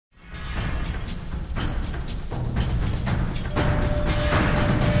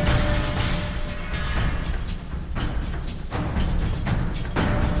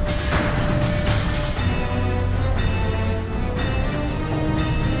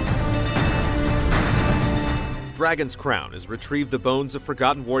Dragon's Crown has retrieved the bones of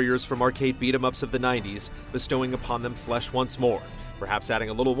forgotten warriors from arcade beat-em-ups of the 90s, bestowing upon them flesh once more, perhaps adding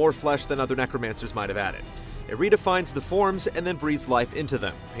a little more flesh than other necromancers might have added. It redefines the forms and then breathes life into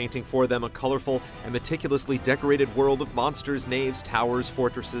them, painting for them a colorful and meticulously decorated world of monsters, knaves, towers,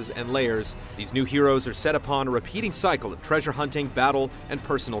 fortresses, and lairs. These new heroes are set upon a repeating cycle of treasure hunting, battle, and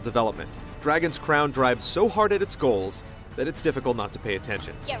personal development. Dragon's Crown drives so hard at its goals that it's difficult not to pay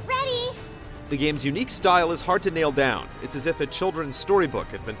attention. Get ready! The game's unique style is hard to nail down. It's as if a children's storybook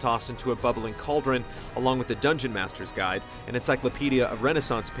had been tossed into a bubbling cauldron, along with the Dungeon Master's Guide, an encyclopedia of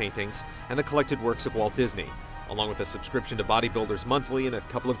Renaissance paintings, and the collected works of Walt Disney, along with a subscription to Bodybuilders Monthly and a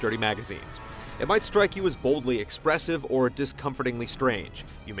couple of dirty magazines. It might strike you as boldly expressive or discomfortingly strange.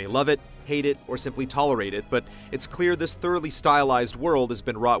 You may love it, hate it, or simply tolerate it, but it's clear this thoroughly stylized world has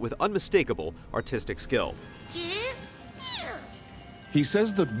been wrought with unmistakable artistic skill. He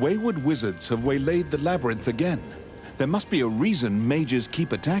says that wayward wizards have waylaid the labyrinth again. There must be a reason mages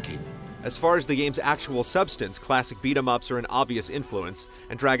keep attacking. As far as the game's actual substance, classic beat-em-ups are an obvious influence,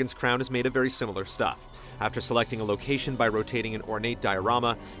 and Dragon's Crown is made of very similar stuff. After selecting a location by rotating an ornate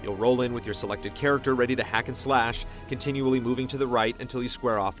diorama, you'll roll in with your selected character ready to hack and slash, continually moving to the right until you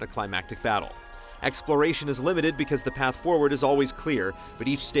square off in a climactic battle. Exploration is limited because the path forward is always clear, but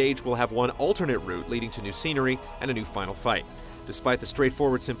each stage will have one alternate route leading to new scenery and a new final fight. Despite the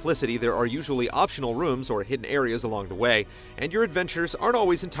straightforward simplicity, there are usually optional rooms or hidden areas along the way, and your adventures aren't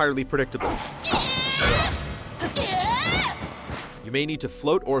always entirely predictable. You may need to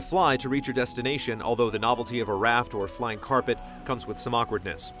float or fly to reach your destination, although the novelty of a raft or flying carpet comes with some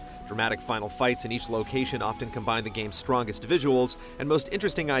awkwardness. Dramatic final fights in each location often combine the game's strongest visuals and most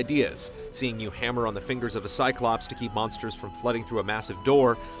interesting ideas, seeing you hammer on the fingers of a cyclops to keep monsters from flooding through a massive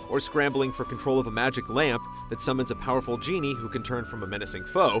door, or scrambling for control of a magic lamp that summons a powerful genie who can turn from a menacing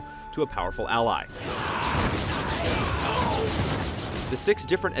foe to a powerful ally. The 6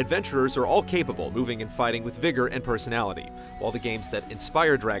 different adventurers are all capable, moving and fighting with vigor and personality. While the games that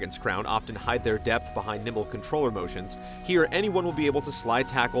inspire Dragon's Crown often hide their depth behind nimble controller motions, here anyone will be able to slide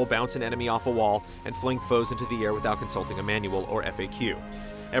tackle, bounce an enemy off a wall, and fling foes into the air without consulting a manual or FAQ.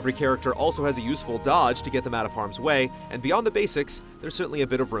 Every character also has a useful dodge to get them out of harm's way, and beyond the basics, there's certainly a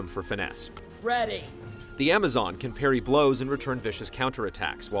bit of room for finesse. Ready! The Amazon can parry blows and return vicious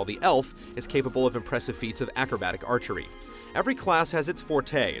counterattacks, while the Elf is capable of impressive feats of acrobatic archery. Every class has its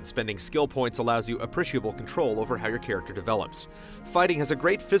forte, and spending skill points allows you appreciable control over how your character develops. Fighting has a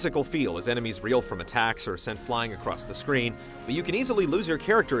great physical feel as enemies reel from attacks or sent flying across the screen, but you can easily lose your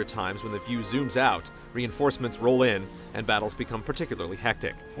character at times when the view zooms out, reinforcements roll in, and battles become particularly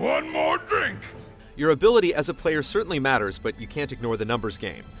hectic. One more drink! Your ability as a player certainly matters, but you can't ignore the numbers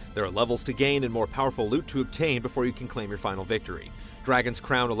game. There are levels to gain and more powerful loot to obtain before you can claim your final victory. Dragon's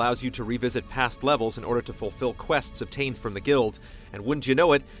Crown allows you to revisit past levels in order to fulfill quests obtained from the guild, and wouldn't you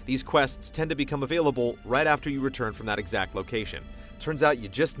know it, these quests tend to become available right after you return from that exact location. Turns out you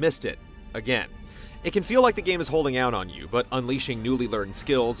just missed it. Again. It can feel like the game is holding out on you, but unleashing newly learned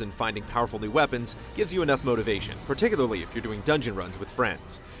skills and finding powerful new weapons gives you enough motivation, particularly if you're doing dungeon runs with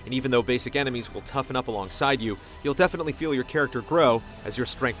friends. And even though basic enemies will toughen up alongside you, you'll definitely feel your character grow as your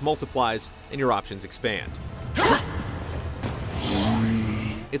strength multiplies and your options expand.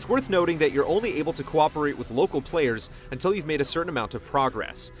 It's worth noting that you're only able to cooperate with local players until you've made a certain amount of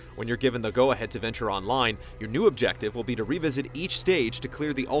progress. When you're given the go-ahead to venture online, your new objective will be to revisit each stage to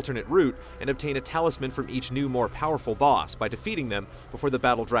clear the alternate route and obtain a talisman from each new, more powerful boss by defeating them before the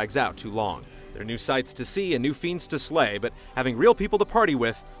battle drags out too long. There are new sights to see and new fiends to slay, but having real people to party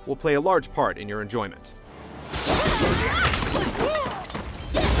with will play a large part in your enjoyment.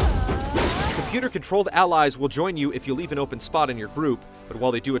 Computer-controlled allies will join you if you leave an open spot in your group, but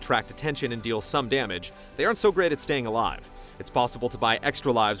while they do attract attention and deal some damage, they aren't so great at staying alive. It's possible to buy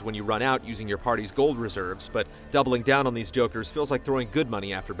extra lives when you run out using your party's gold reserves, but doubling down on these jokers feels like throwing good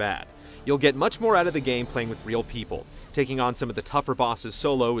money after bad. You'll get much more out of the game playing with real people. Taking on some of the tougher bosses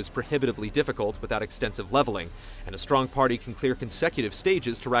solo is prohibitively difficult without extensive leveling, and a strong party can clear consecutive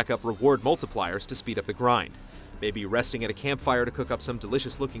stages to rack up reward multipliers to speed up the grind. Maybe resting at a campfire to cook up some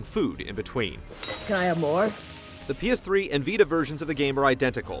delicious-looking food in between. Can I have more? The PS3 and Vita versions of the game are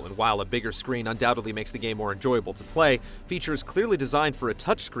identical, and while a bigger screen undoubtedly makes the game more enjoyable to play, features clearly designed for a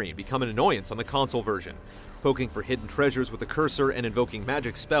touchscreen become an annoyance on the console version. Poking for hidden treasures with a cursor and invoking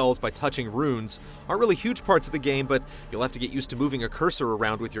magic spells by touching runes aren't really huge parts of the game, but you'll have to get used to moving a cursor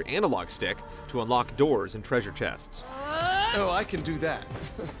around with your analog stick to unlock doors and treasure chests. Oh, I can do that.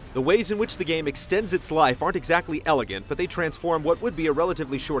 The ways in which the game extends its life aren't exactly elegant, but they transform what would be a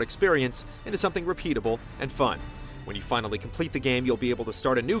relatively short experience into something repeatable and fun. When you finally complete the game, you'll be able to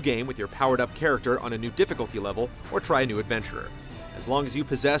start a new game with your powered-up character on a new difficulty level or try a new adventurer. As long as you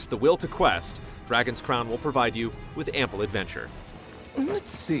possess the will to quest, Dragon's Crown will provide you with ample adventure.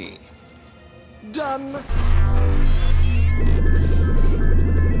 Let's see. Done.